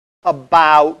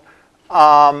about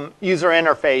user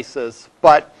interfaces,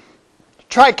 but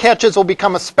try-catches will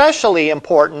become especially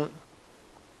important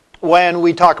when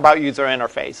we talk about user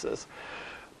interfaces.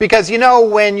 Because you know,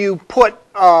 when you put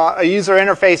a user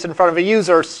interface in front of a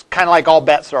user, it's kind of like all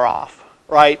bets are off,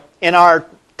 right? In our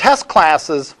test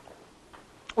classes,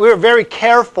 we were very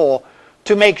careful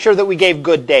to make sure that we gave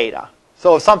good data.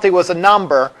 So if something was a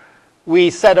number,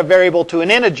 we set a variable to an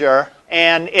integer,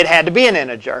 and it had to be an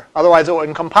integer. Otherwise, it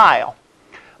wouldn't compile.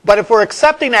 But if we're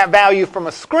accepting that value from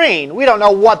a screen, we don't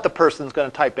know what the person's going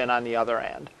to type in on the other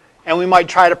end. And we might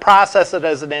try to process it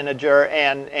as an integer,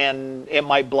 and it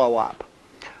might blow up.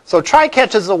 So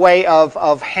try-catch is a way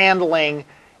of handling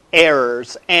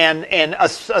errors, and a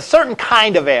certain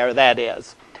kind of error, that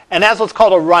is. And that's what's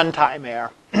called a runtime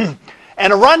error.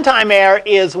 And a runtime error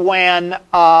is when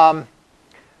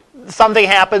something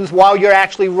happens while you're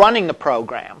actually running the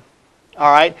program.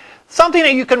 All right? Something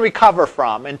that you can recover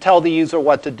from and tell the user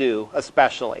what to do,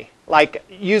 especially. Like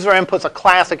user input's a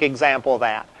classic example of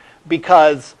that,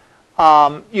 because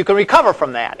you can recover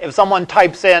from that. If someone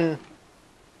types in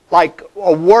like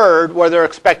a word where they're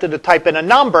expected to type in a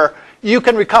number, you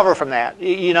can recover from that.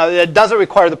 You know, it doesn't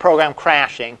require the program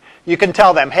crashing. You can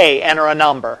tell them, hey, enter a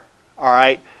number, all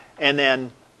right, and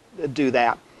then do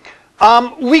that.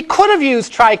 We could have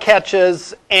used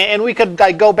try-catches, and we could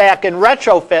go back and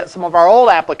retrofit some of our old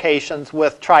applications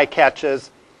with try-catches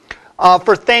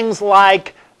for things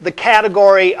like the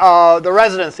category, the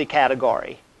residency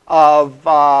category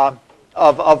of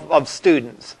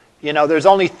students. You know, there's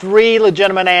only 3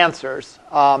 legitimate answers: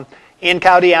 in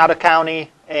county, out of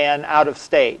county, and out of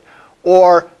state.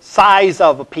 Or size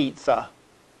of a pizza.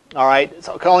 All right,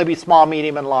 so it can only be small,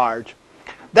 medium, and large.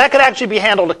 That could actually be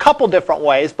handled a couple different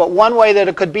ways, but one way that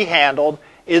it could be handled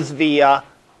is via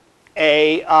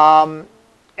a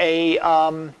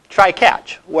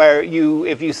try-catch, where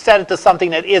if you set it to something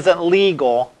that isn't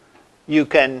legal, you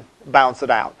can bounce it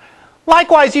out.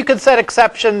 Likewise, you could set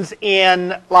exceptions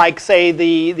in, like, say,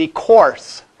 the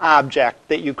course object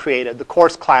that you created, the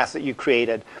course class that you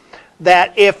created,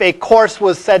 that if a course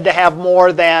was said to have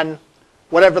more than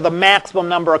whatever the maximum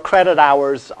number of credit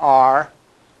hours are,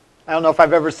 I don't know if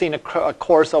I've ever seen a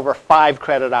course over 5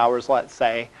 credit hours, let's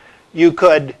say, you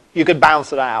could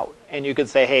bounce it out, and you could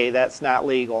say, hey, that's not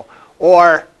legal.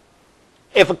 Or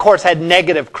if a course had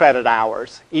negative credit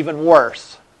hours, even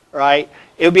worse, right?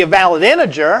 It would be a valid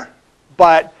integer,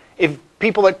 but if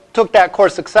people that took that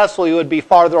course successfully would be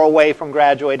farther away from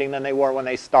graduating than they were when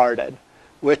they started,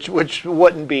 which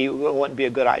wouldn't be a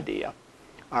good idea.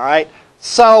 All right?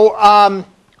 So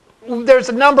there's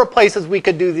a number of places we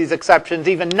could do these exceptions,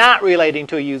 even not relating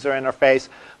to a user interface.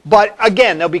 But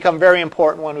again, they'll become very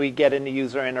important when we get into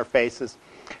user interfaces.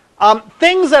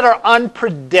 Things that are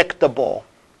unpredictable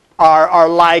are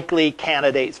likely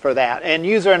candidates for that. And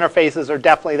user interfaces are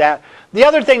definitely that. The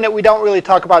other thing that we don't really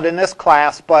talk about in this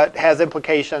class, but has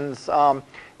implications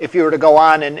if you were to go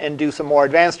on and do some more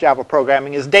advanced Java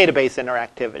programming, is database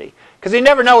interactivity. Because you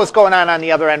never know what's going on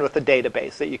the other end with the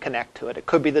database that you connect to it. It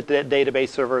could be that the database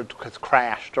server has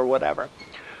crashed or whatever.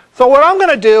 So what I'm going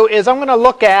to do is we're going to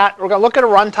look at a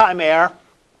runtime error,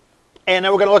 and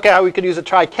then we're going to look at how we could use a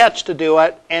try-catch to do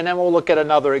it, and then we'll look at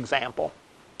another example.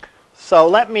 So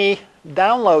let me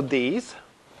download these.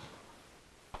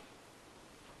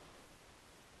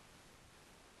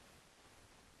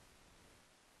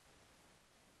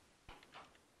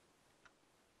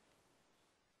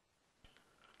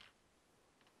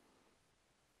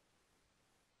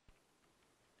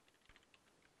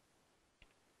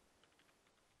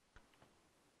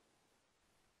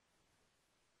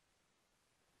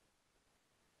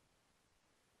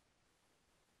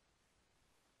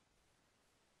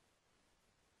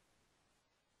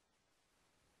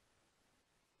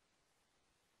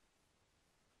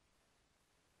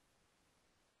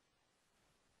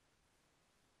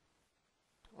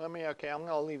 I'm going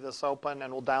to leave this open,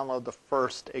 and we'll download the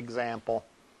first example.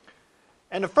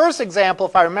 And the first example,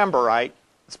 if I remember right,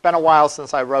 it's been a while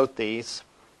since I wrote these,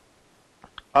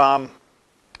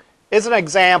 is an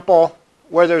example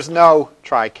where there's no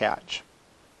try-catch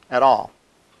at all.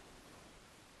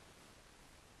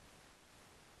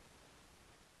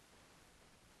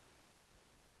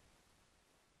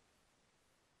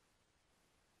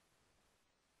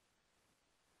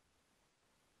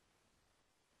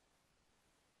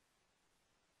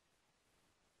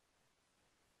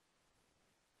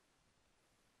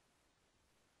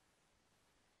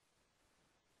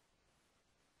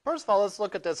 First of all, let's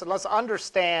look at this and let's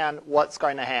understand what's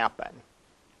going to happen.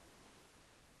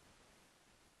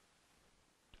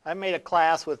 I made a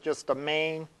class with just a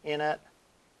main in it.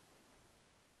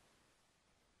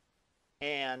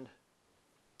 and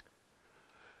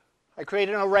I create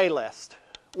an array list.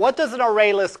 What does an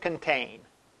array list contain?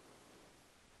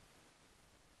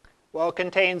 Well, it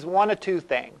contains one of two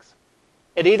things.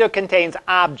 It either contains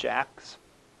objects,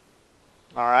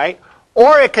 all right,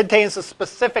 or it contains a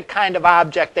specific kind of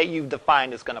object that you've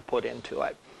defined is going to put into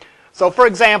it. So, for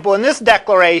example, in this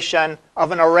declaration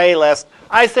of an array list,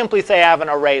 I simply say I have an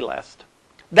array list.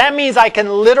 That means I can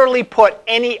literally put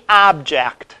any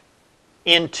object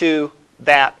into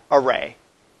that array.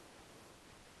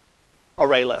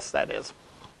 Array list, that is.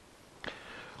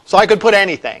 So I could put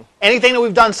anything. Anything that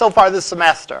we've done so far this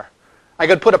semester. I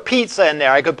could put a pizza in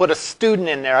there. I could put a student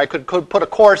in there. I could put a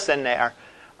course in there.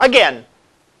 Again,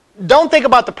 don't think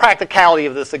about the practicality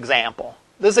of this example.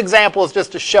 This example is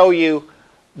just to show you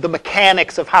the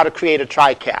mechanics of how to create a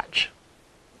try-catch.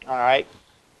 All right?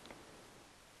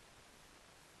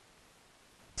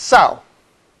 So,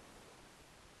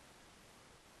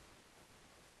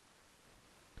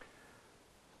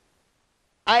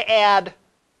 I add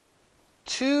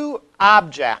two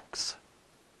objects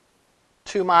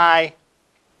to my, I'm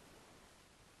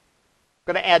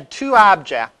going to add two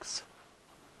objects.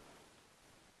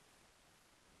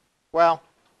 Well,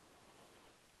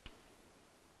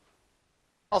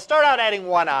 I'll start out adding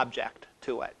one object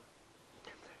to it.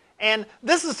 And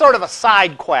this is sort of a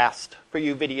side quest for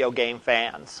you video game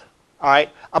fans, all right,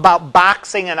 about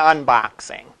boxing and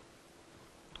unboxing.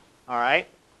 All right?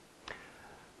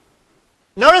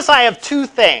 Notice I have two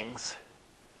things,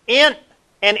 int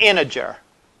and integer.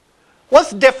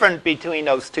 What's different between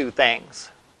those two things?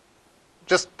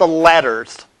 Just the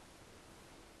letters.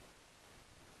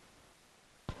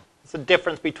 What's the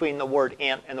difference between the word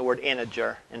int and the word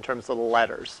integer in terms of the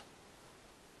letters?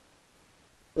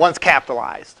 One's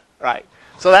capitalized, right?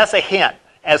 So that's a hint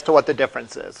as to what the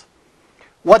difference is.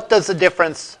 What does the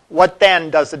difference, what then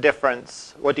does the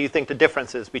difference, what do you think the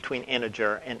difference is between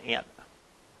integer and int?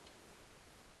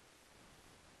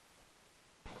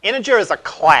 Integer is a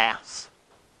class,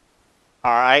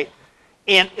 all right?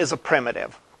 Int is a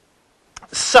primitive.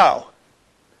 So,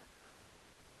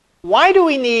 why do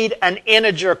we need an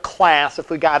integer class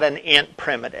if we got an int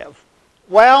primitive?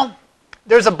 Well,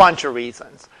 there's a bunch of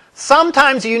reasons.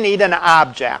 Sometimes you need an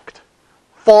object.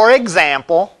 For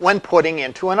example, when putting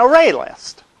into an array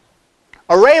list.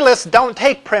 Array lists don't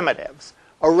take primitives.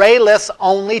 Array lists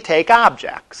only take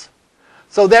objects.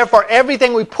 So therefore,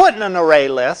 everything we put in an array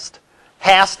list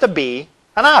has to be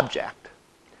an object.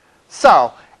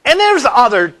 So, and there's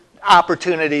other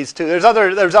opportunities too. There's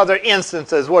other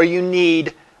instances where you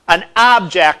need an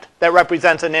object that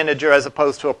represents an integer as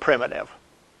opposed to a primitive.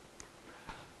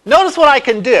 Notice what I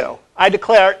can do. I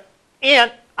declare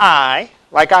int I,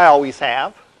 like I always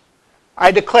have.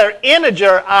 I declare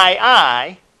integer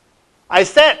I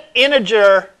set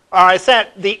integer, or I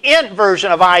set the int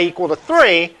version of I equal to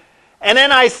 3, and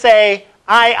then I say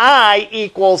I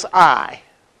equals I.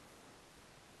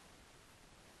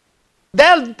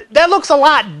 That looks a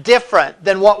lot different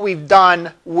than what we've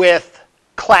done with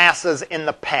classes in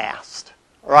the past,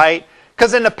 right?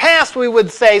 Because in the past we would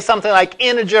say something like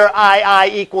integer I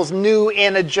equals new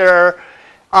integer,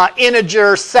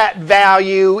 integer set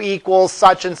value equals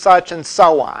such and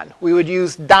so on. We would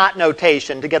use dot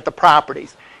notation to get the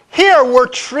properties. Here we're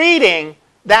treating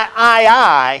that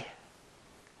I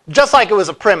just like it was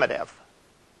a primitive.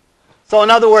 So in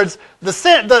other words,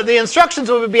 the instructions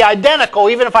would be identical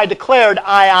even if I declared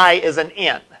I as an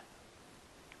int.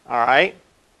 All right?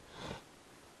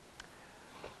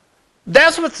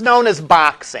 That's what's known as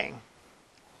boxing.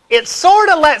 It sort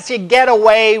of lets you get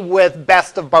away with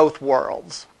best of both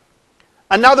worlds.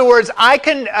 In other words, I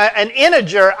can an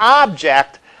integer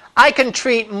object I can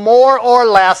treat more or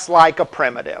less like a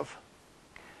primitive.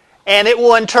 And it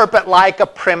will interpret like a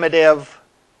primitive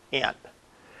int.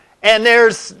 And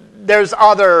there's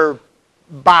other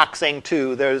boxing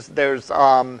too. There's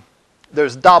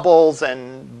doubles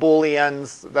and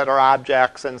booleans that are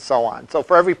objects and so on. So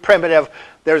for every primitive,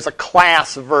 there's a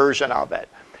class version of it.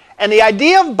 And the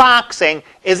idea of boxing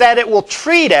is that it will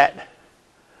treat it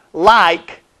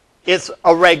like it's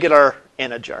a regular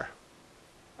integer.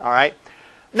 All right?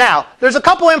 Now, there's a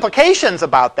couple implications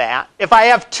about that. If I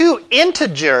have two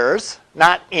integers,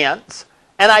 not ints,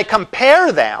 and I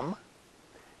compare them,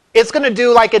 it's going to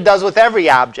do like it does with every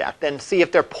object and see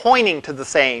if they're pointing to the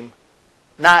same,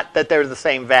 not that they're the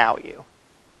same value.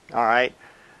 All right?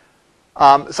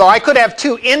 So I could have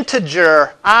two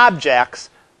integer objects,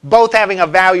 both having a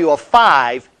value of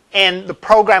 5, and the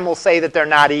program will say that they're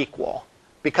not equal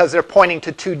because they're pointing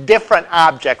to two different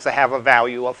objects that have a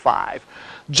value of 5.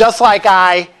 Just like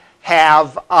I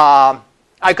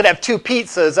could have two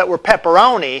pizzas that were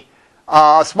pepperoni,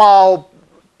 a small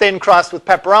thin crust with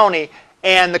pepperoni,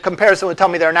 and the comparison would tell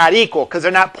me they're not equal because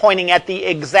they're not pointing at the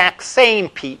exact same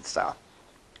pizza.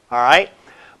 All right?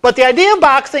 But the idea of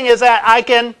boxing is that I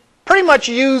can pretty much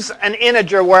use an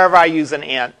integer wherever I use an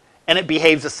int, and it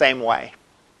behaves the same way.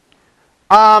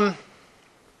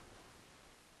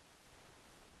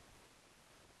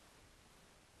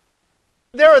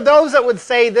 There are those that would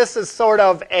say this is sort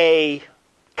of a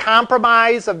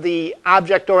compromise of the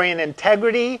object-oriented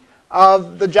integrity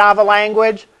of the Java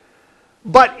language,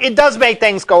 but it does make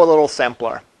things go a little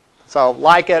simpler. So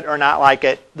like it or not like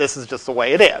it, this is just the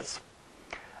way it is.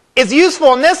 It's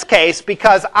useful in this case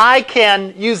because I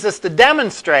can use this to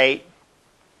demonstrate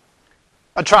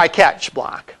a try-catch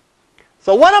block.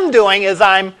 So what I'm doing is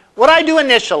what I do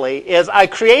initially is I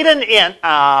create an int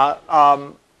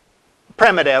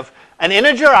primitive, an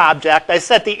integer object. I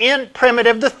set the int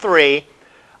primitive to 3.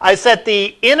 I set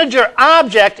the integer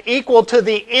object equal to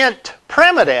the int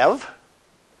primitive.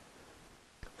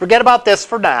 Forget about this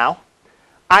for now.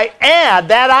 I add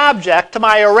that object to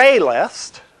my array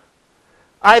list.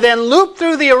 I then loop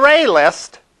through the array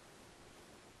list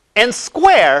and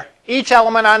square each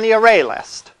element on the array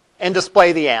list and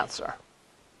display the answer.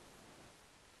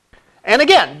 And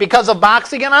again, because of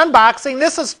boxing and unboxing,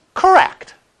 this is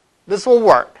correct. This will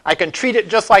work. I can treat it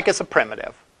just like it's a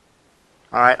primitive.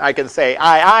 All right, I can say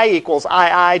II equals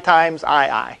II times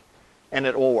II, and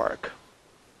it will work.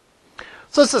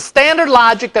 So it's the standard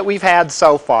logic that we've had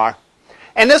so far.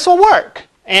 And this will work.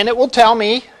 And it will tell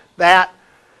me that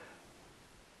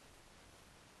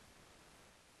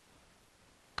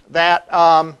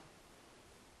the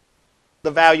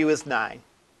value is 9.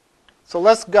 So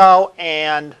let's go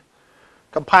and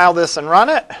compile this and run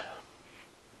it.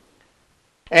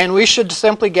 And we should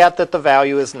simply get that the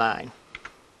value is 9.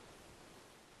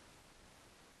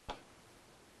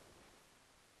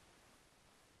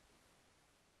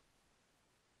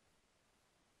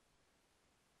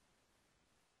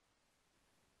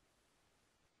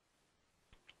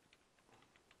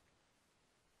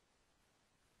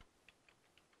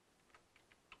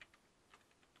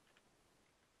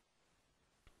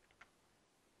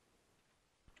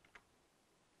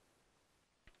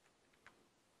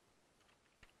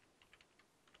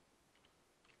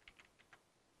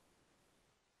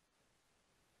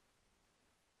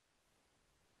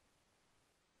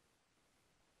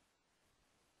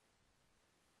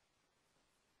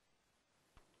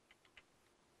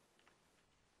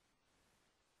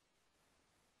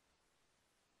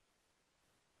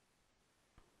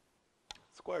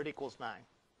 Squared equals 9.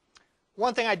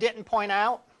 One thing I didn't point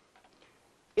out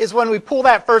is when we pull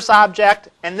that first object,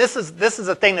 and this is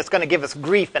a thing that's going to give us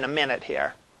grief in a minute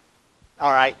here.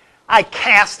 All right, I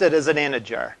cast it as an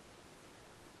integer.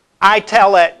 I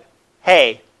tell it,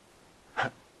 hey,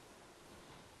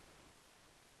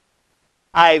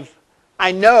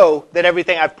 I know that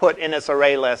everything I've put in this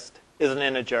array list is an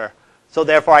integer, so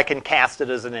therefore I can cast it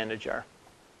as an integer.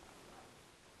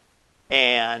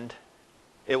 And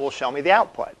it will show me the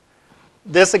output.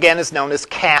 This, again, is known as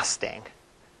casting,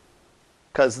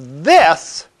 because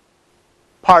this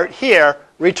part here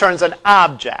returns an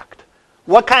object.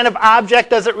 What kind of object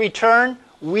does it return?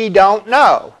 We don't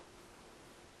know.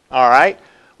 All right?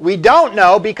 We don't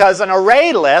know because an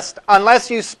array list, unless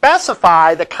you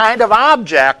specify the kind of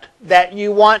object that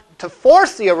you want to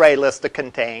force the array list to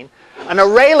contain, an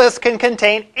array list can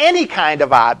contain any kind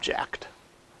of object.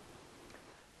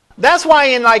 That's why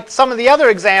in like some of the other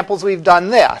examples we've done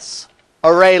this.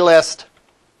 Array list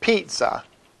pizza.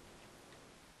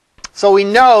 So we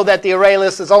know that the array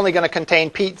list is only going to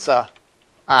contain pizza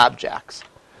objects.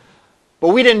 But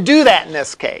we didn't do that in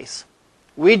this case.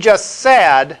 We just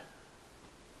said,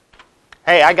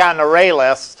 hey, I got an array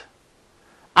list.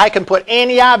 I can put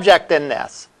any object in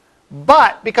this.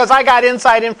 But because I got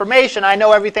inside information, I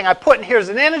know everything I put in here is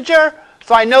an integer,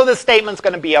 so I know this statement's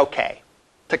going to be okay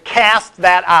to cast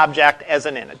that object as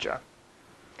an integer.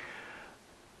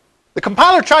 The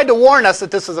compiler tried to warn us that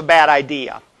this is a bad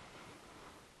idea.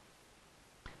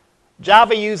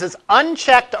 Java uses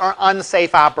unchecked or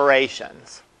unsafe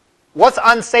operations. What's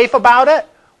unsafe about it?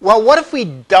 Well, what if we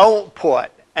don't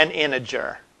put an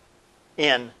integer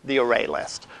in the array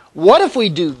list? What if we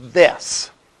do this?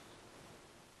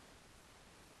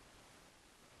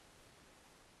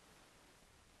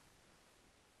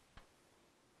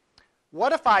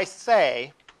 What if I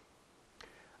say,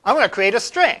 I'm going to create a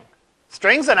string.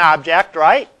 String's an object,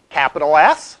 right? Capital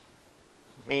S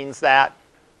means that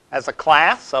as a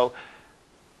class. So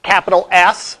capital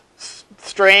S,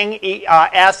 string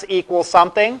S equals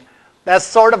something. That's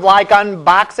sort of like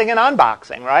unboxing and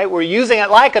unboxing, right? We're using it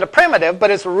like a primitive,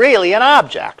 but it's really an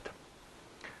object.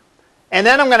 And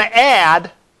then I'm going to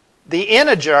add the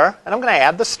integer, and I'm going to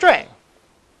add the string.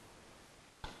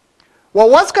 Well,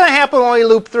 what's going to happen when we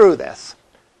loop through this?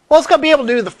 Well, it's going to be able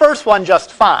to do the first one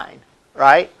just fine,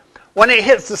 right? When it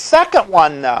hits the second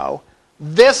one, though,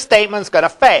 this statement's going to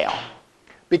fail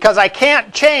because I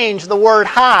can't change the word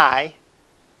hi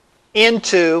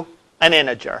into an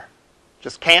integer.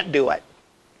 Just can't do it.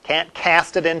 Can't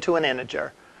cast it into an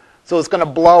integer. So it's going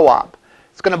to blow up.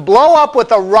 It's going to blow up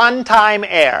with a runtime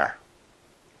error.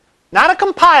 Not a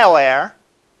compile error.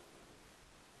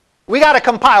 We got a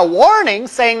compile warning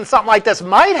saying something like this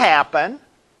might happen,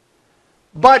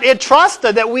 but it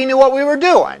trusted that we knew what we were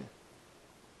doing.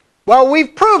 Well,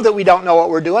 we've proved that we don't know what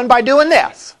we're doing by doing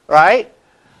this, right?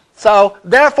 So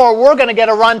therefore, we're going to get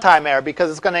a runtime error because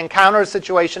it's going to encounter a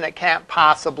situation it can't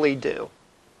possibly do.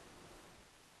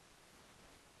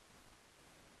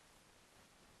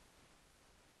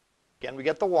 Again, we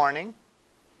get the warning.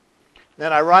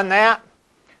 Then I run that.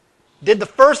 Did the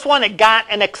first one, it got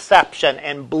an exception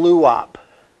and blew up.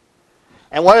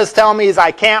 And what it's telling me is I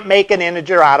can't make an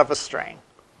integer out of a string.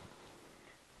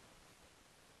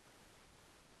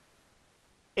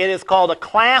 It is called a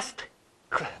class,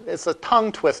 it's a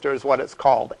tongue twister is what it's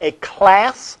called, a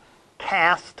class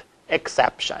cast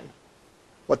exception.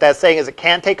 What that's saying is it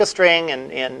can't take a string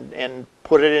and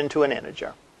put it into an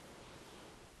integer.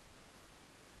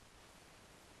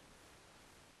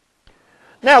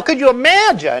 Now, could you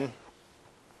imagine,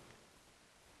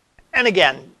 and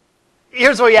again,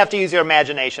 here's where you have to use your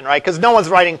imagination, right? Because no one's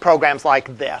writing programs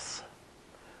like this.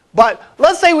 But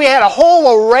let's say we had a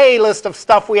whole array list of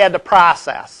stuff we had to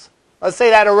process. Let's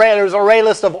say that array, there was an array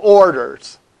list of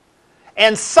orders.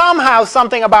 And somehow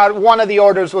something about one of the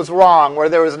orders was wrong, where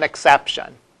there was an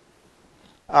exception.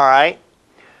 All right?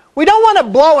 We don't want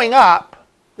it blowing up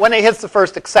when it hits the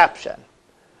first exception.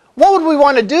 What would we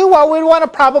want to do? Well, we'd want to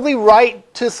probably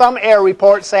write to some error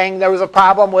report saying there was a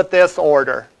problem with this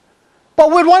order.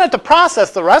 But we'd want it to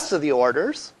process the rest of the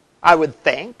orders, I would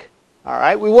think. All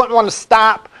right? We wouldn't want to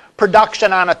stop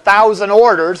production on 1,000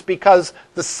 orders because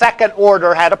the second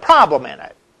order had a problem in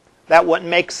it. That wouldn't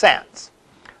make sense.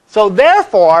 So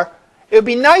therefore, it would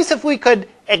be nice if we could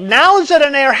acknowledge that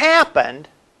an error happened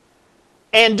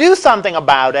and do something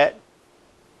about it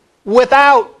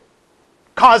without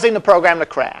causing the program to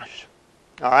crash.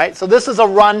 All right? So this is a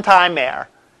runtime error.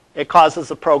 It causes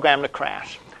the program to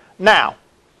crash. Now,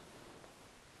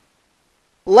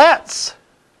 let's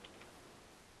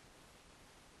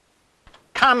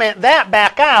comment that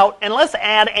back out, and let's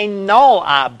add a null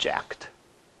object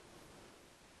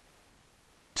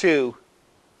to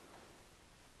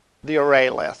the array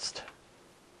list.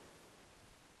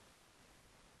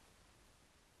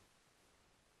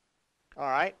 All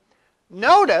right.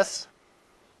 Notice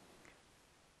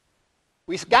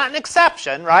we've got an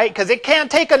exception, right? Because it can't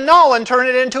take a null and turn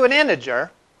it into an integer.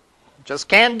 Just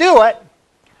can't do it.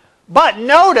 But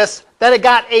notice that it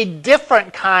got a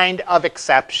different kind of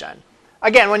exception.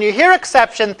 Again, when you hear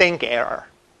exception, think error.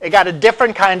 It got a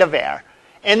different kind of error.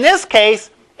 In this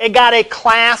case, it got a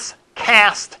class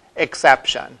cast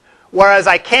exception, whereas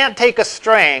I can't take a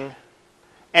string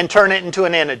and turn it into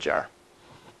an integer.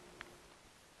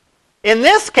 In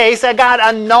this case, I got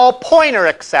a null pointer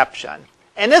exception.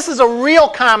 And this is a real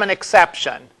common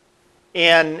exception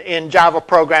in Java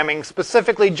programming,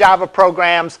 specifically Java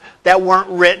programs that weren't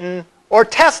written or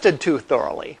tested too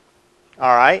thoroughly.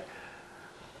 All right?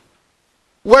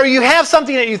 Where you have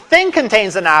something that you think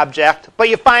contains an object, but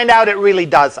you find out it really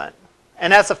doesn't.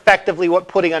 And that's effectively what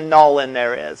putting a null in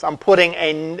there is. I'm putting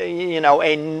a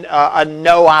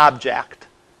no object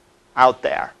out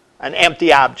there, an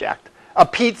empty object. A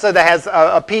pizza that has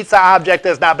a pizza object that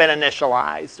has not been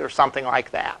initialized or something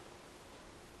like that.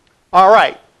 All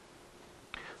right.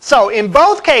 So in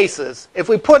both cases, if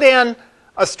we put in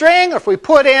a string or if we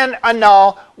put in a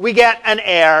null, we get an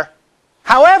error.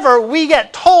 However, we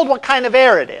get told what kind of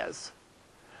error it is.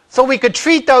 So we could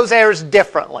treat those errors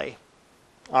differently.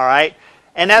 All right?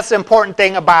 And that's the important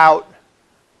thing about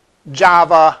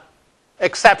Java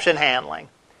exception handling,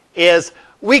 is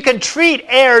we can treat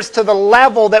errors to the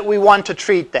level that we want to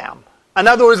treat them. In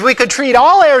other words, we could treat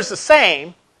all errors the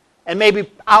same and maybe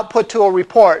output to a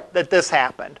report that this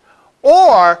happened.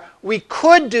 Or we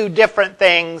could do different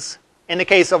things in the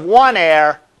case of one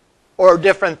error or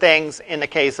different things in the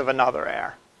case of another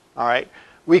error. All right?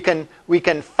 We can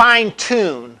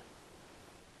fine-tune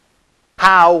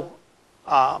how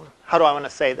do I want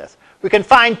to say this? We can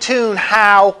fine-tune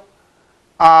how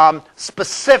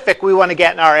specific we want to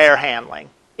get in our error handling.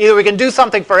 Either we can do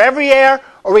something for every error,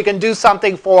 or we can do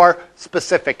something for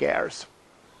specific errors.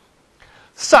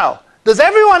 So, does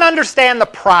everyone understand the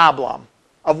problem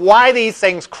of why these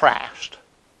things crashed?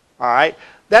 All right?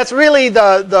 That's really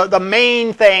the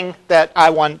main thing that I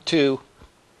want to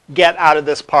get out of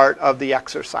this part of the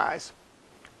exercise.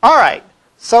 All right,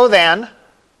 so then,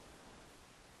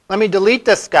 let me delete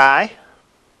this guy.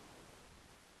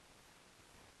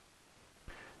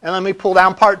 And let me pull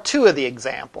down part 2 of the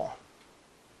example.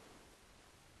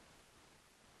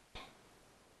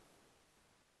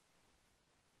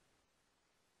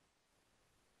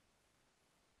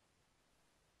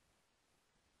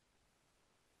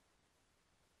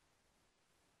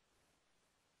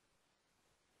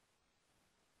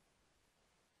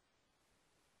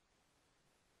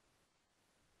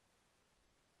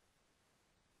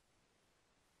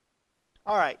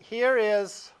 All right, here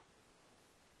is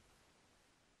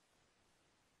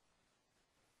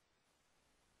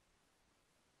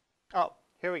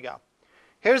here we go.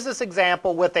 Here's this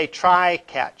example with a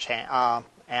try-catch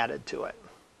added to it.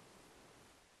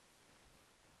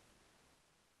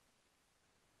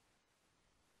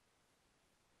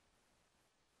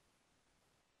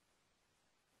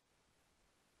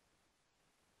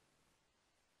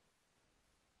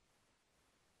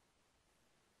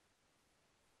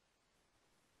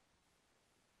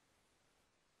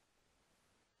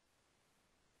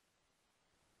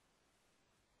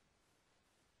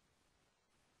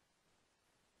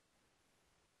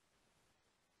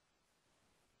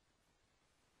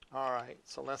 All right,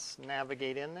 so let's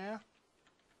navigate in there.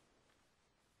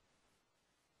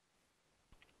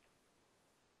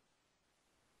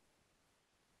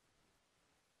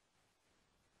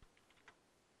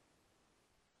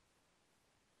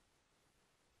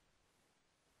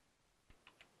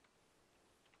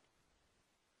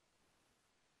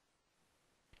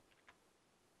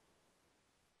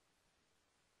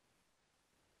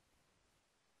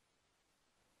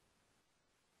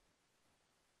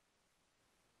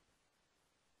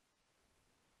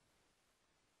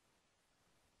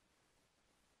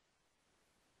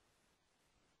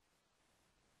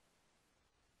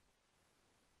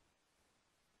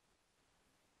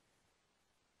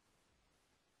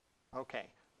 Okay,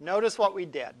 notice what we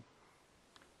did.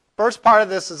 First part of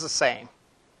this is the same.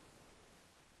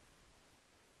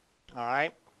 All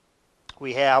right,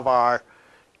 we have our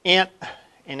int,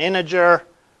 an integer.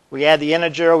 We add the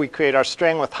integer, we create our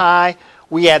string with hi.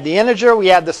 We add the integer, we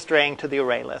add the string to the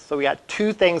array list. So we got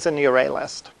 2 things in the array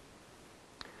list.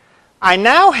 I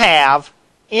now have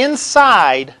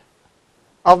inside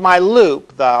of my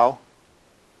loop, though,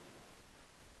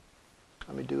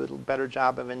 let me do a little better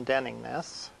job of indenting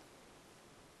this.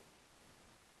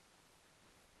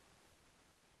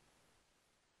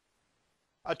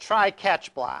 A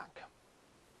try-catch block.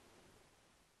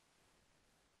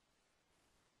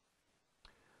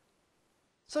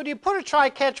 So do you put a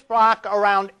try-catch block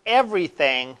around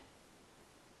everything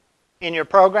in your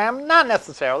program? Not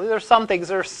necessarily. There's some things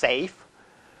that are safe.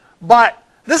 But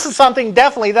this is something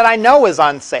definitely that I know is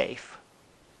unsafe.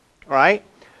 Right?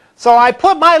 So I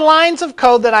put my lines of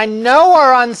code that I know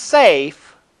are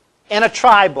unsafe in a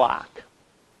try block.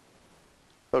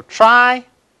 So try.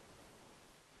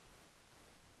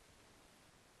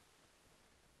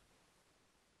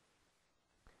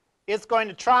 It's going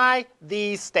to try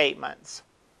these statements.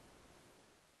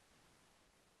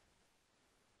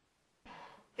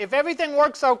 If everything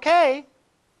works okay,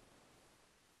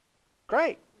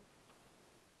 great.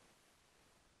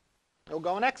 It'll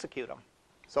go and execute them.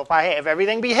 So if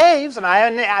everything behaves and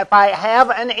if I have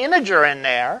an integer in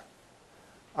there,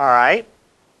 all right,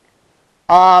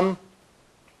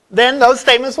 then those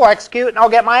statements will execute and I'll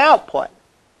get my output.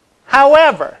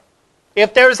 However,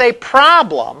 if there's a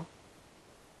problem,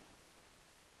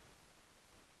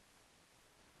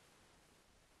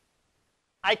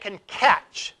 I can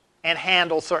catch and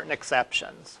handle certain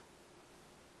exceptions.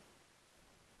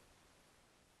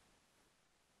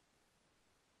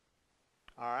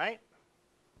 All right?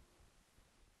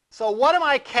 So what am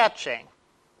I catching?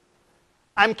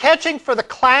 I'm catching for the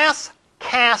class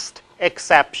cast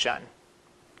exception.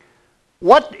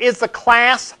 What is the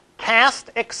class cast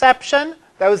exception?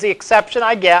 That was the exception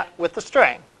I get with the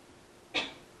string.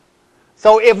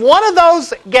 So if one of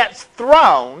those gets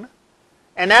thrown,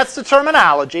 and that's the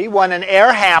terminology, when an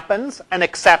error happens, an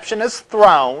exception is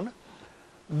thrown,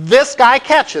 this guy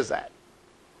catches it.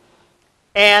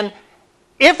 And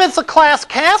if it's a class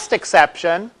cast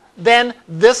exception, then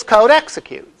this code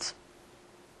executes.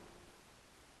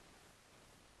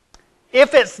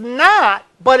 If it's not,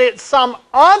 but it's some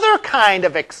other kind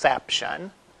of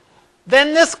exception,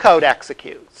 then this code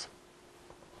executes.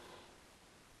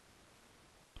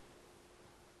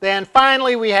 Then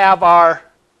finally we have our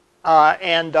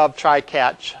end of try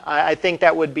catch. I think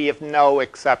that would be if no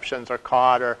exceptions are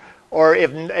caught or or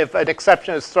if an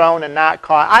exception is thrown and not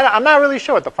caught. I'm not really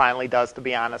sure what the finally does, to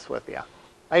be honest with you.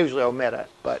 I usually omit it,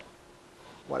 but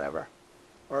whatever.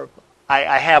 Or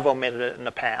I have omitted it in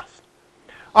the past.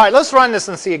 All right, let's run this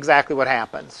and see exactly what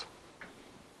happens.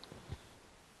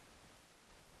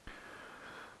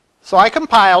 So I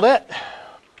compiled it.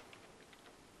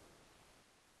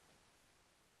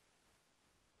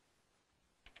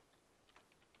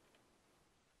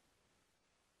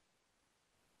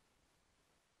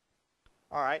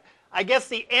 All right. I guess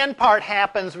the end part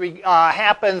happens every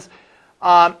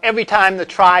time the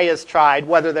try is tried,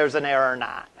 whether there's an error or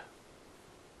not.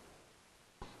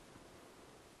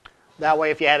 That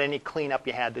way, if you had any cleanup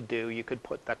you had to do, you could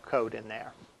put the code in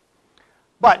there.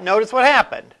 But notice what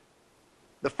happened.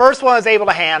 The first one was able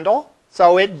to handle,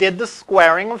 so it did the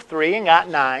squaring of 3 and got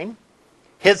 9.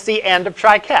 Hits the end of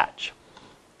try catch.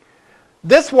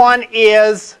 This one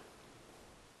gets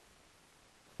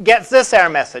this error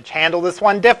message. Handle this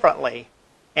one differently.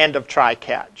 End of try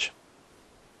catch.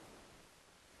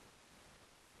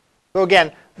 So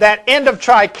again, that end of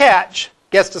try catch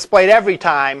gets displayed every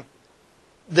time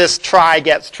this try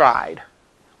gets tried,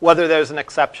 whether there's an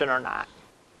exception or not.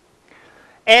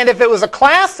 And if it was a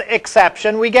class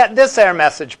exception, we get this error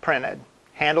message printed.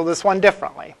 Handle this one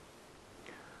differently.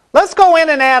 Let's go in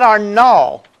and add our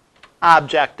null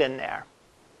object in there.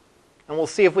 And we'll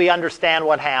see if we understand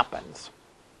what happens.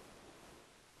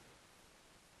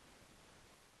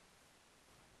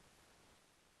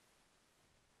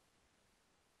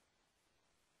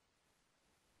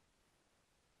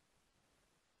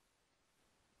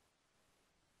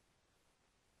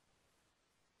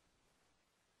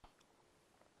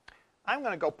 I'm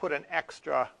going to go put an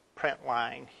extra print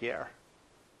line here,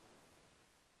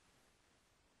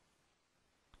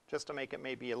 just to make it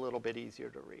maybe a little bit easier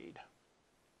to read.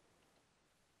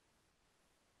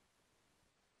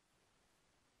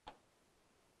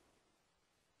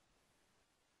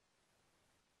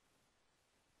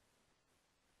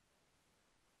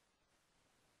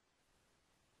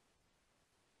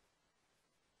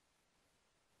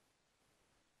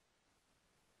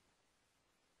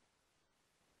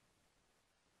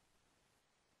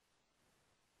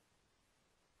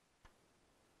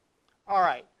 All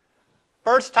right.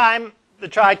 First time the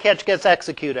try catch gets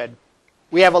executed,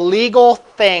 we have a legal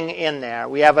thing in there.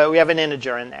 We have an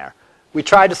integer in there. We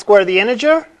try to square the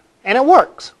integer, and it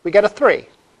works. We get a 3.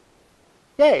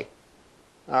 Yay.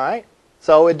 All right.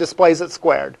 So it displays it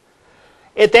squared.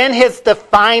 It then hits the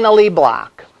finally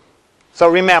block. So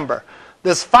remember,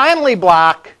 this finally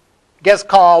block gets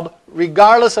called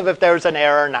regardless of if there's an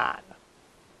error or not.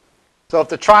 So if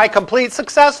the try completes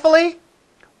successfully,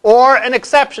 or an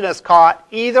exception is caught,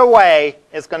 either way,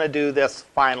 it's going to do this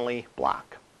finally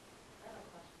block.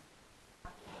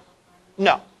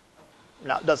 No.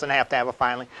 No, it doesn't have to have a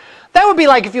finally. That would be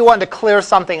like if you wanted to clear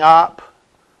something up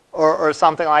or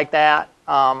something like that.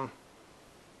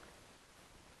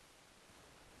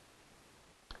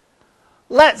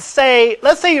 Let's say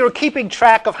you were keeping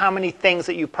track of how many things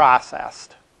that you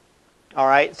processed. All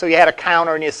right, so you had a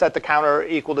counter and you set the counter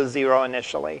equal to 0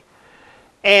 initially.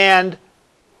 And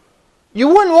you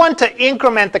wouldn't want to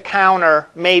increment the counter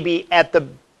maybe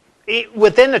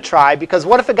within the try, because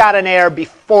what if it got an error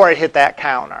before it hit that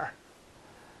counter?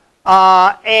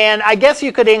 And I guess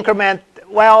you could increment,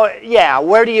 well, yeah,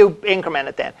 where do you increment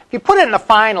it then? If you put it in the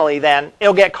finally, then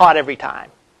it'll get caught every time.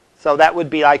 So that would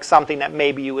be like something that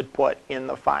maybe you would put in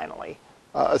the finally,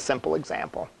 a simple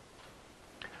example.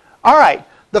 All right,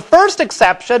 the first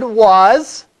exception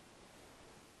was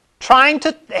trying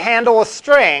to handle a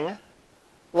string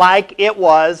like it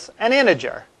was an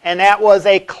integer. And that was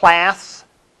a class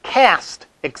cast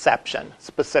exception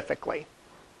specifically.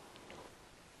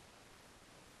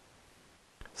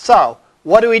 So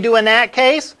what do we do in that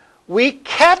case? We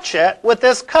catch it with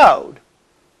this code.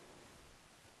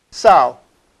 So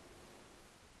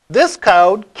this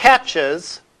code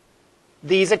catches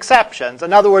these exceptions.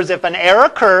 In other words, if an error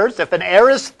occurs, if an error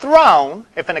is thrown,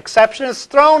 if an exception is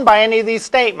thrown by any of these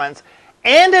statements,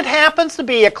 and it happens to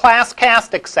be a class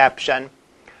cast exception,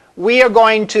 we are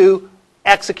going to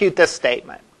execute this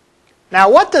statement.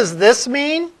 Now, what does this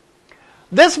mean?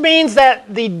 This means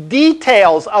that the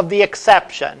details of the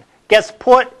exception gets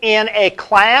put in a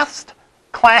class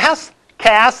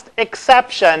cast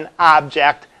exception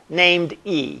object named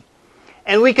E.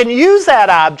 And we can use that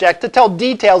object to tell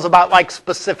details about like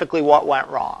specifically what went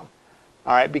wrong.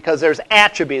 All right, because there's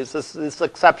attributes. This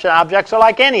exception objects are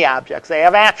like any objects. They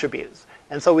have attributes.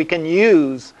 And so we can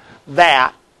use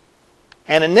that.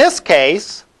 And in this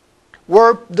case,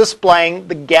 we're displaying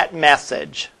the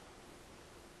getMessage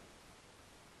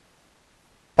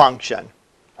function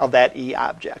of that E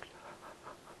object.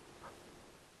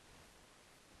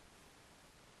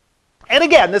 And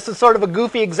again, this is sort of a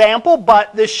goofy example,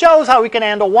 but this shows how we can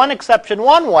handle one exception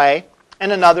one way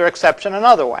and another exception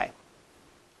another way.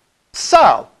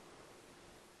 So,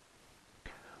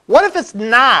 what if it's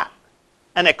not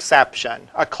an exception,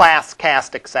 a class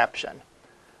cast exception?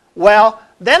 Well,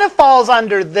 then it falls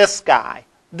under this guy.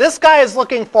 This guy is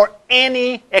looking for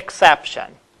any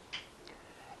exception.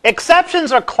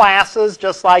 Exceptions are classes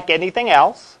just like anything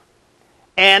else,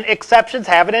 and exceptions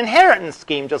have an inheritance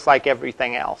scheme just like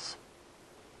everything else.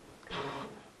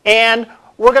 And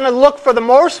we're going to look for the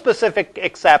more specific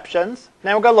exceptions,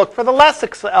 then we're going to look for the less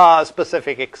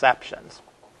specific exceptions.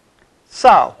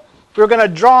 So, we're going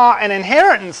to draw an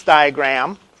inheritance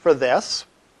diagram for this.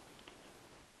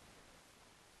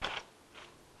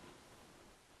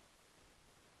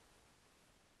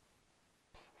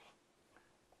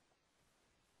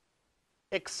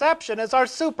 Exception is our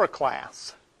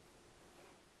superclass.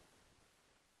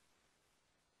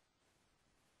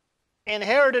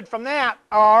 Inherited from that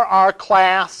are our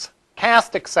class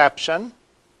cast exception,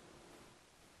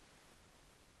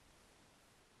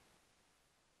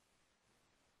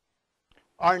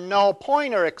 our null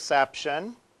pointer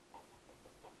exception,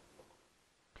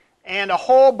 and a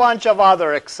whole bunch of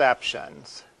other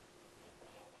exceptions.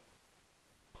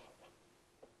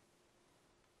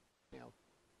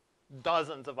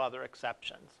 Dozens of other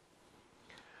exceptions.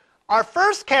 Our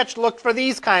first catch looked for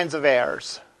these kinds of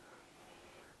errors.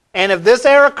 And if this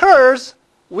error occurs,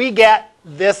 we get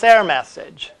this error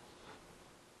message,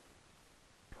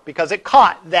 because it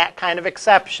caught that kind of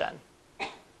exception.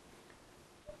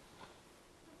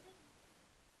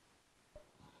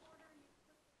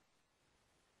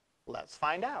 Let's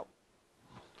find out.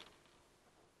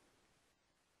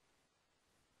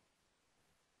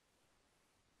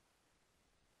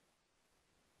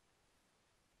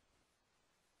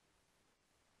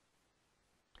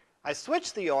 I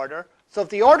switched the order, so if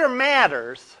the order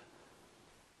matters,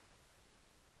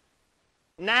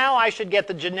 now I should get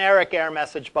the generic error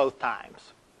message both times.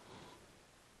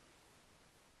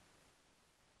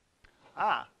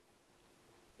 Ah,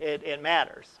 it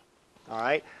matters. All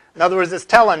right. In other words, it's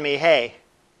telling me, hey,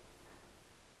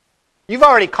 you've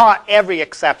already caught every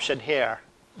exception here.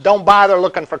 Don't bother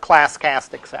looking for class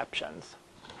cast exceptions.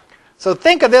 So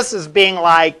think of this as being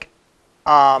like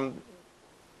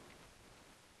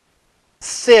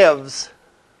sieves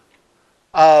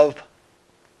of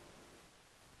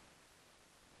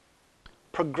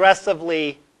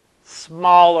progressively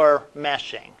smaller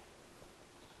meshing.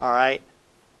 All right?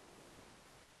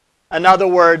 In other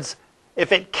words,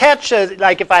 if it catches,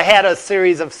 like if I had a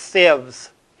series of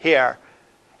sieves here,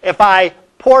 if I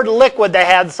poured liquid that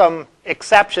had some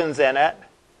exceptions in it,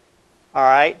 all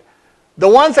right, the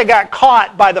ones that got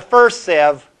caught by the first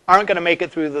sieve aren't going to make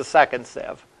it through the second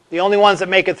sieve. The only ones that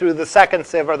make it through the second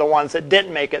sieve are the ones that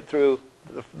didn't make it through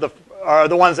the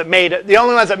ones that made it. The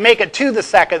only ones that make it to the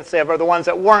second sieve are the ones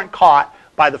that weren't caught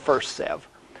by the first sieve.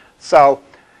 So,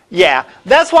 yeah,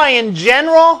 that's why in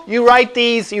general you write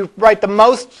these. You write the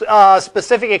most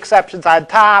specific exceptions on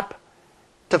top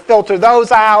to filter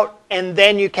those out, and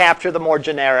then you capture the more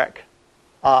generic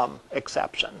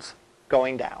exceptions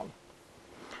going down.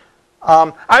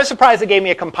 I was surprised it gave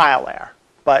me a compile error,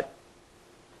 but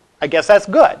I guess that's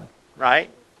good, right?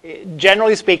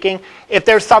 Generally speaking, if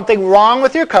there's something wrong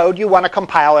with your code, you want a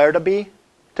compile error to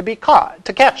be caught,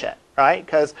 to catch it, right?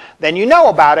 Because then you know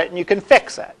about it and you can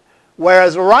fix it.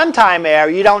 Whereas a runtime error,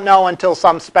 you don't know until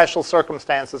some special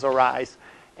circumstances arise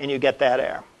and you get that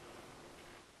error.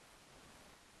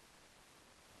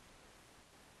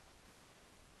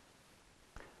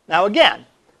 Now again,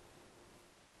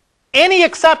 any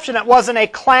exception that wasn't a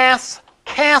class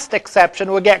cast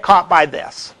exception would get caught by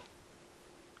this.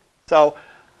 So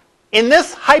in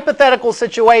this hypothetical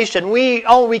situation, we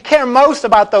care most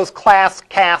about those class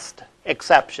cast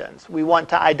exceptions. We want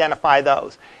to identify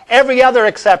those. Every other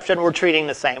exception we're treating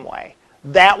the same way.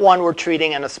 That one we're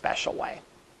treating in a special way.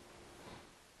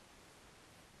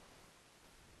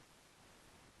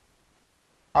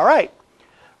 All right.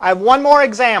 I have one more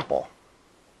example.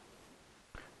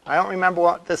 I don't remember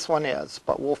what this one is,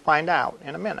 but we'll find out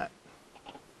in a minute.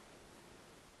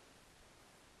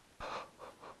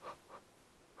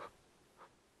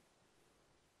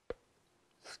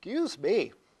 Excuse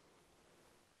me.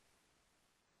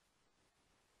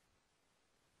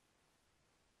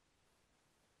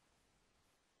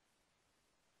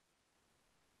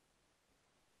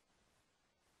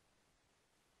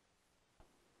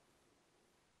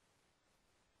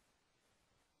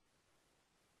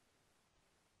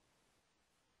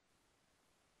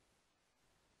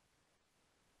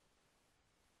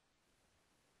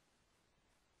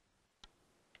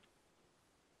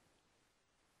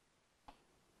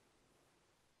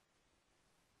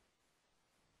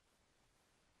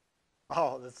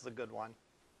 Oh, this is a good one.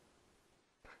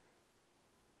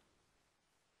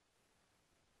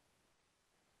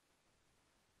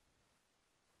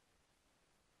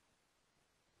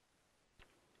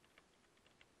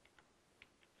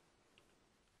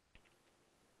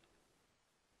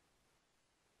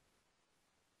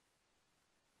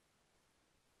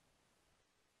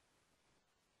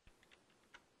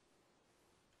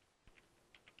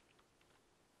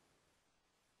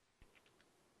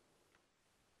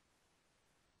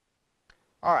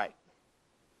 All right.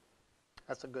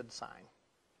 That's a good sign.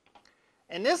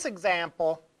 In this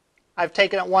example, I've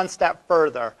taken it one step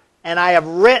further, and I have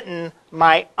written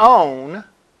my own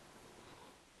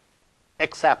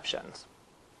exceptions.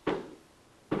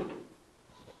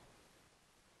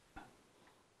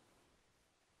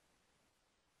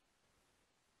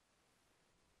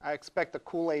 I expect the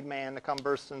Kool-Aid man to come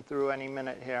bursting through any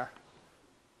minute here.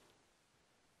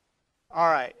 All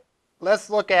right.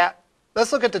 Let's look at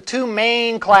the two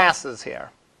main classes here.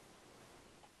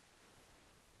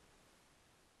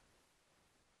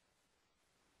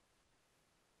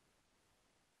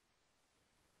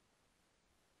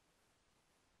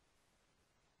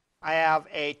 I have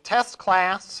a test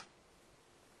class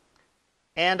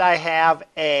and I have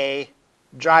a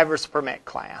driver's permit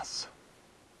class.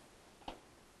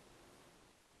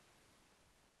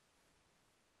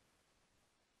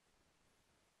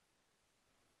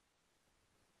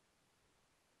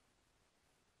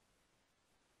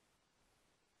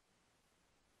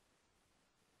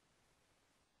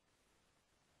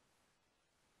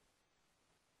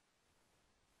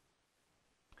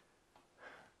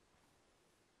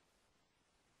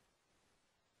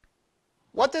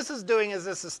 What this is doing is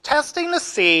this is testing to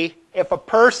see if a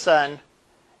person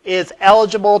is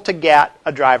eligible to get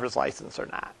a driver's license or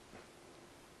not.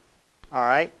 All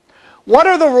right? What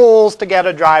are the rules to get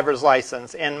a driver's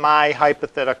license in my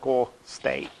hypothetical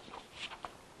state?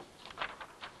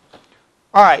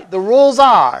 All right, the rules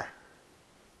are,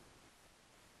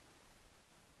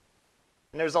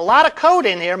 and there's a lot of code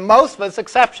in here, most of it's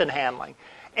exception handling.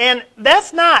 And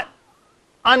that's not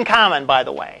uncommon, by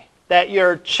the way, that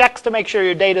your checks to make sure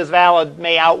your data is valid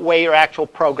may outweigh your actual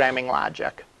programming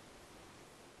logic.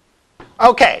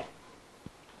 Okay,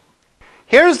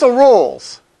 here's the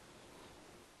rules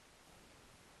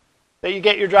that you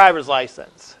get your driver's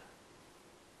license.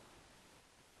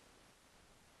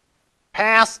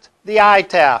 Passed the eye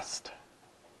test.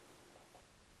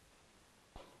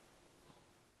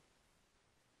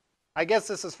 I guess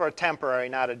this is for a temporary,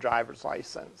 not a driver's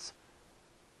license.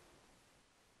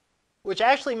 Which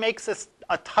actually makes this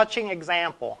a touching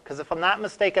example, because if I'm not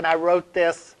mistaken, I wrote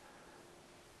this,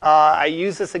 I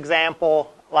used this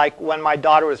example like when my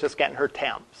daughter was just getting her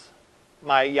temps,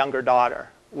 my younger daughter,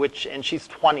 and she's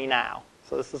 20 now.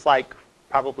 So this is like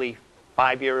probably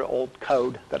 5-year-old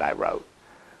code that I wrote.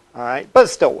 All right, but it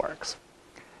still works.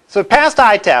 So passed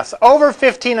eye test, over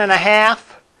 15 and a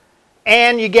half,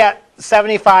 and you get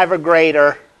 75 or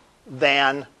greater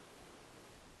than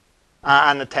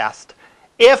on the test.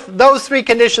 If those three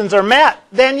conditions are met,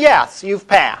 then yes, you've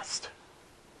passed.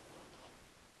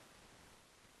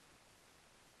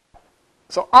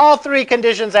 So all three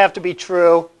conditions have to be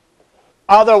true.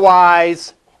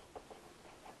 Otherwise,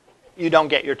 you don't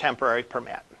get your temporary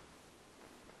permit.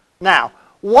 Now,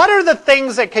 what are the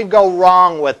things that could go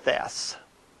wrong with this?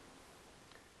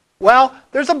 Well,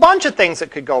 there's a bunch of things that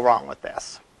could go wrong with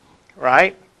this,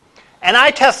 right? And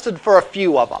I tested for a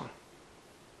few of them.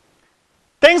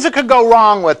 Things that could go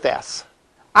wrong with this.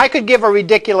 I could give a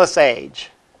ridiculous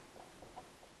age.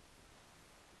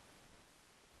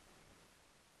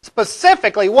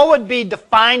 Specifically, what would be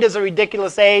defined as a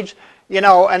ridiculous age? You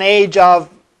know, an age of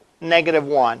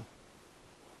 -1.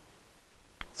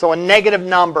 So a negative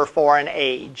number for an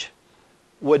age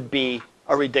would be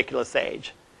a ridiculous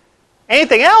age.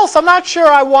 Anything else, I'm not sure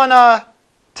I want to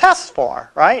test for,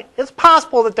 right? It's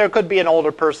possible that there could be an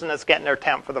older person that's getting their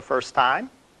temp for the first time.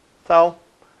 So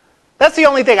that's the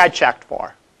only thing I checked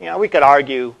for. You know, we could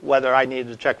argue whether I needed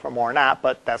to check for more or not,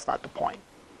 but that's not the point.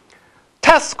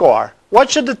 Test score. What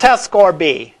should the test score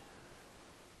be?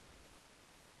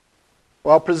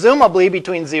 Well, presumably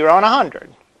between 0 and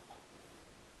 100.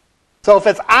 So if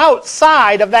it's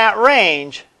outside of that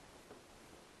range,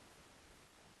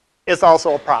 it's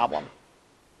also a problem.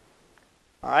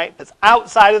 All right? If it's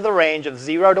outside of the range of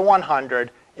 0 to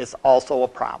 100, it's also a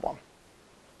problem.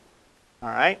 All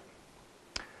right?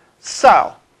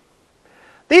 So,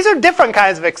 these are different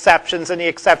kinds of exceptions than the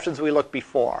exceptions we looked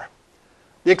before.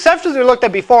 The exceptions we looked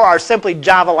at before are simply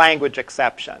Java language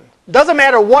exception. Doesn't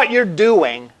matter what you're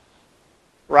doing,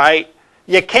 right?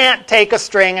 You can't take a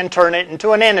string and turn it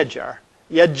into an integer.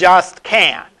 You just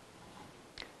can't.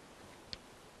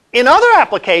 in other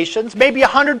applications, maybe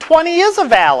 120 is a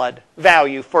valid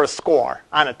value for a score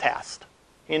on a test.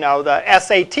 You know, the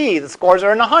SAT, the scores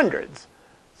are in the hundreds.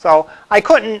 So I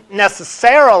couldn't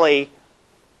necessarily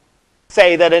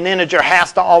say that an integer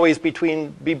has to always be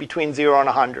between 0 and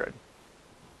 100.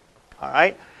 All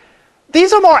right?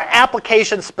 These are more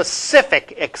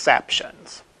application-specific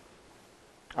exceptions,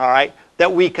 all right,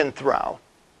 that we can throw.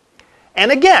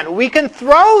 And again, we can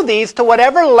throw these to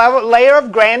whatever layer of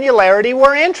granularity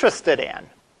we're interested in.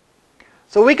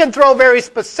 So we can throw very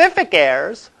specific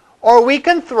errors, or we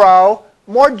can throw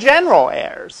more general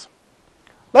errors.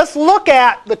 Let's look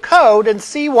at the code and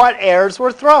see what errors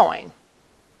we're throwing.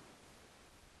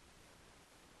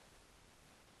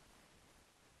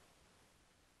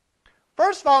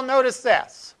 First of all, notice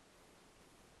this.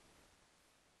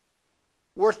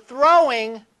 We're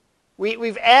throwing,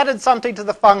 we've added something to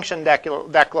the function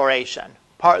declaration.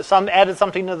 Added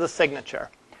something to the signature.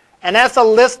 And that's a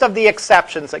list of the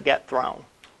exceptions that get thrown.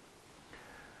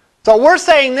 So we're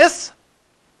saying this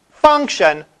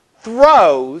function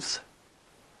throws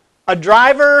a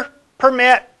driver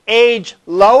permit age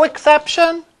low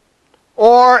exception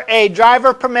or a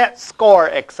driver permit score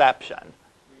exception.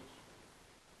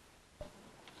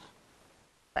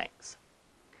 Thanks.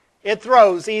 It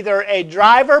throws either a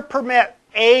driver permit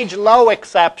age low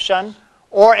exception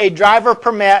or a driver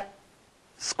permit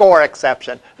score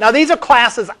exception. Now these are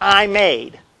classes I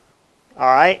made. All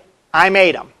right? I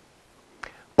made them.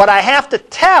 But I have to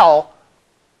tell,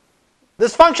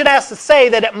 this function has to say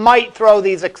that it might throw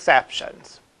these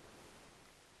exceptions.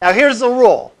 Now here's the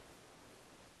rule.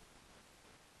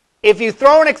 If you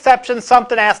throw an exception,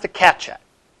 something has to catch it.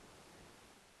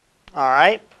 All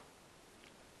right?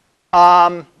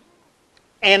 And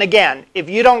again, if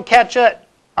you don't catch it,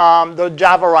 the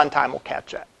Java runtime will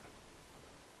catch it.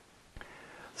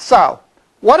 So,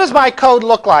 what does my code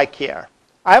look like here?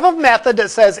 I have a method that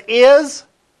says is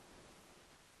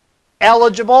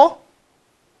eligible.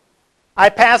 I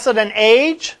pass it an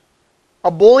age,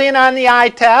 a Boolean on the eye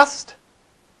test,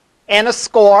 and a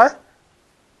score.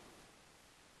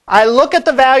 I look at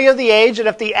the value of the age, and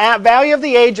if the value of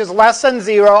the age is less than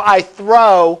 0, I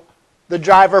throw the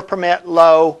driver permit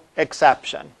low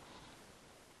exception.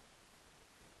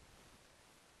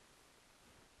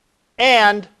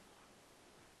 And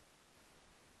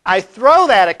I throw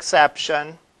that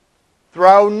exception,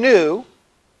 throw new,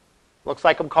 looks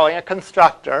like I'm calling a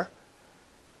constructor.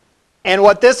 And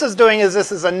what this is doing is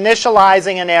this is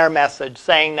initializing an error message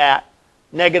saying that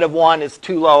 -1 is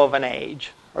too low of an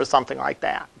age or something like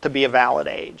that to be a valid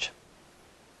age.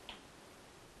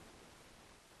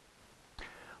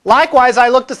 Likewise, I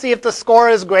look to see if the score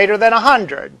is greater than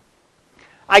 100.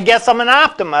 I guess I'm an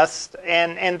optimist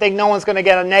and think no one's going to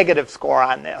get a negative score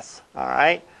on this. All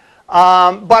right?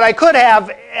 But I could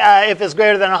have if it's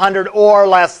greater than 100 or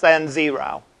less than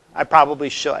 0. I probably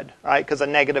should, right? Because a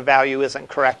negative value isn't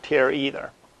correct here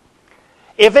either.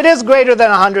 If it is greater than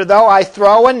 100, though, I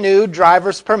throw a new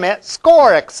driver's permit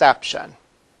score exception.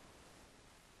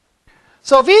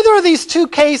 So if either of these two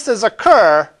cases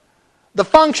occur, the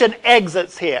function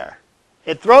exits here.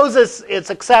 It throws its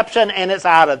exception and it's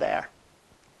out of there.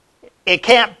 It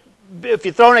can't, if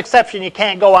you throw an exception, you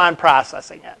can't go on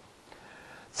processing it.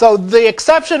 So the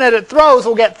exception that it throws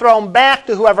will get thrown back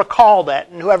to whoever called it,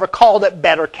 and whoever called it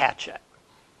better catch it.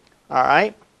 All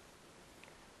right?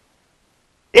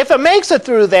 If it makes it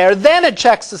through there, then it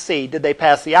checks to see, did they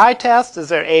pass the eye test? Is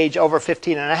their age over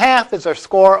 15 and a half? Is their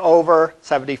score over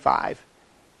 75?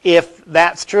 If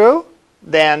that's true,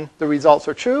 then the results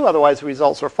are true. Otherwise, the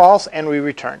results are false, and we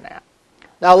return that.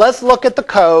 Now let's look at the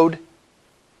code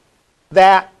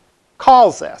that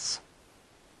calls this.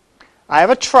 I have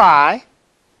a try,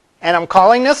 and I'm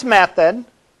calling this method,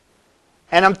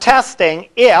 and I'm testing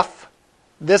if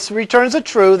this returns a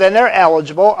true, then they're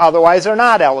eligible, otherwise they're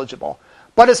not eligible.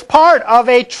 But it's part of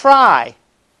a try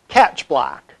catch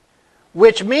block,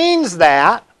 which means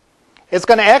that it's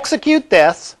going to execute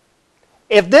this.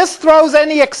 If this throws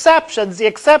any exceptions, the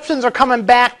exceptions are coming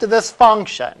back to this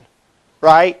function,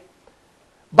 right?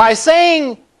 By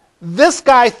saying this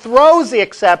guy throws the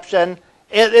exception,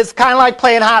 it's kind of like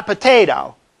playing hot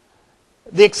potato.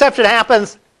 The exception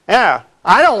happens, yeah,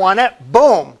 I don't want it,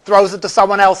 boom, throws it to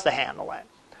someone else to handle it.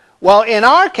 Well, in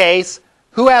our case,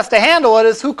 who has to handle it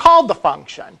is who called the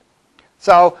function.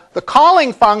 So the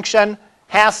calling function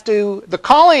has to, the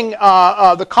calling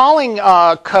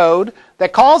code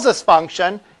that calls this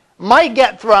function might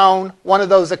get thrown one of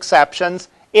those exceptions.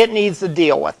 It needs to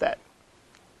deal with it.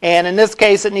 And in this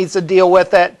case, it needs to deal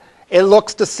with it. It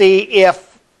looks to see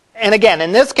if, and again,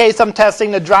 in this case, I'm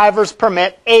testing the driver's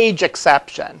permit age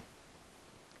exception.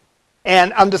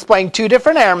 And I'm displaying two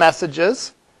different error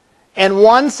messages. And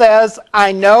one says,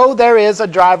 I know there is a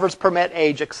driver's permit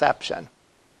age exception.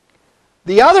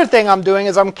 The other thing I'm doing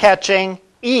is I'm catching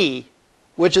E,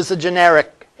 which is a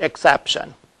generic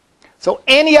exception. So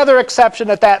any other exception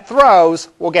that throws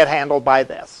will get handled by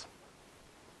this.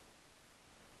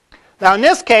 Now in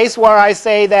this case, where I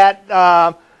say that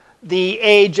the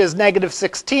age is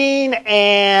 -16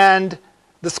 and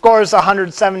the score is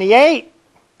 178,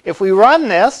 if we run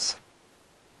this,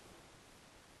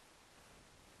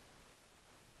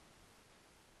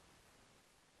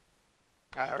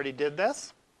 I already did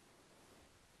this.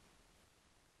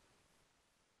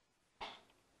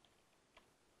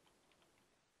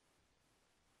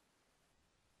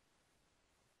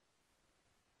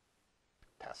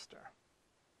 Tester.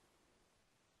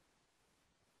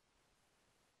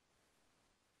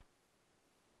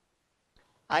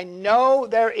 I know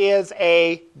there is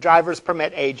a driver's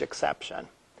permit age exception.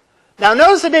 Now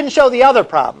notice it didn't show the other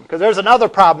problem, because there's another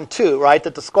problem too, right,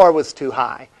 that the score was too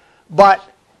high. But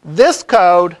this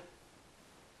code,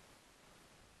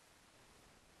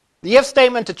 the if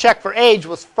statement to check for age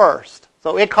was first.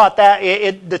 So it caught that,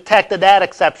 it detected that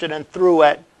exception and threw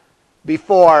it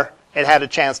before it had a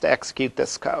chance to execute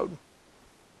this code.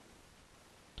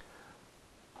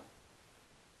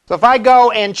 So if I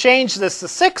go and change this to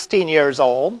 16 years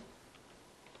old,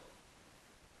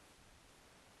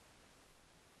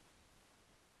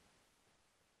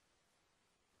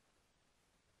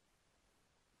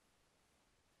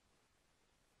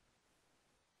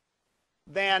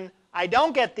 then I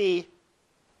don't get the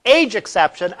age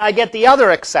exception, I get the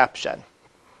other exception.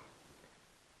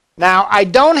 Now, I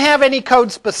don't have any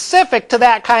code specific to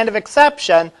that kind of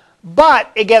exception, but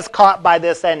it gets caught by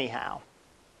this anyhow.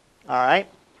 All right?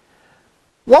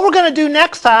 What we're going to do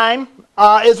next time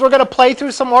is we're going to play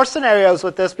through some more scenarios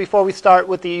with this before we start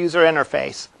with the user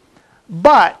interface.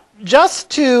 But just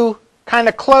to kind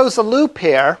of close the loop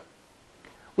here,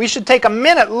 we should take a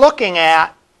minute looking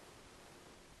at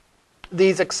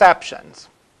these exceptions.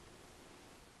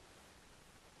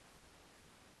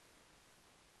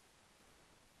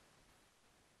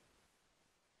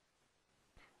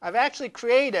 I've actually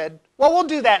created, well, we'll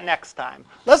do that next time.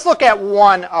 Let's look at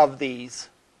one of these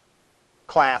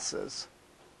classes.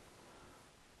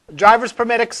 Driver's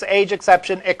permit age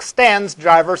exception extends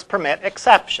driver's permit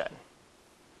exception.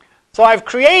 So I've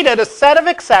created a set of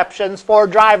exceptions for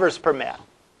driver's permit.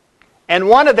 And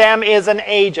one of them is an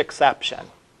age exception.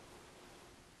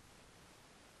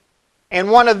 And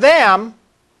one of them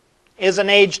is an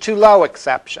age too low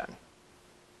exception.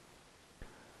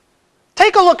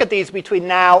 Take a look at these between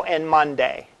now and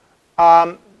Monday.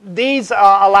 These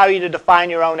allow you to define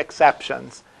your own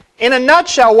exceptions. In a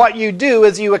nutshell, what you do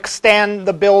is you extend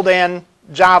the built-in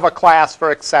Java class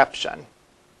for exception.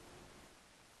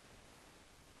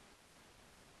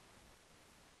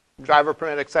 Driver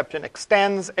permit exception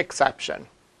extends exception.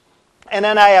 And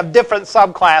then I have different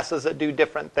subclasses that do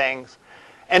different things.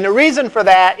 And the reason for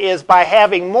that is by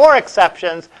having more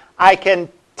exceptions, I can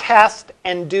test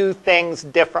and do things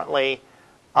differently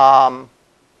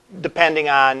depending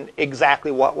on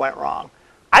exactly what went wrong.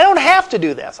 I don't have to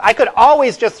do this. I could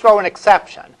always just throw an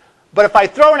exception. But if I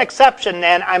throw an exception,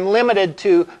 then I'm limited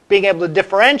to being able to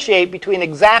differentiate between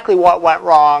exactly what went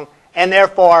wrong, and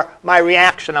therefore my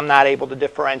reaction I'm not able to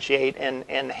differentiate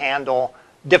and handle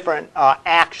different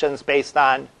actions based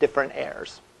on different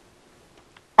errors.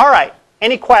 All right,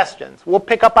 any questions? We'll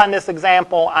pick up on this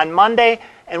example on Monday,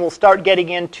 and we'll start getting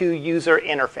into user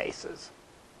interfaces.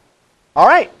 All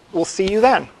right, we'll see you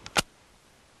then.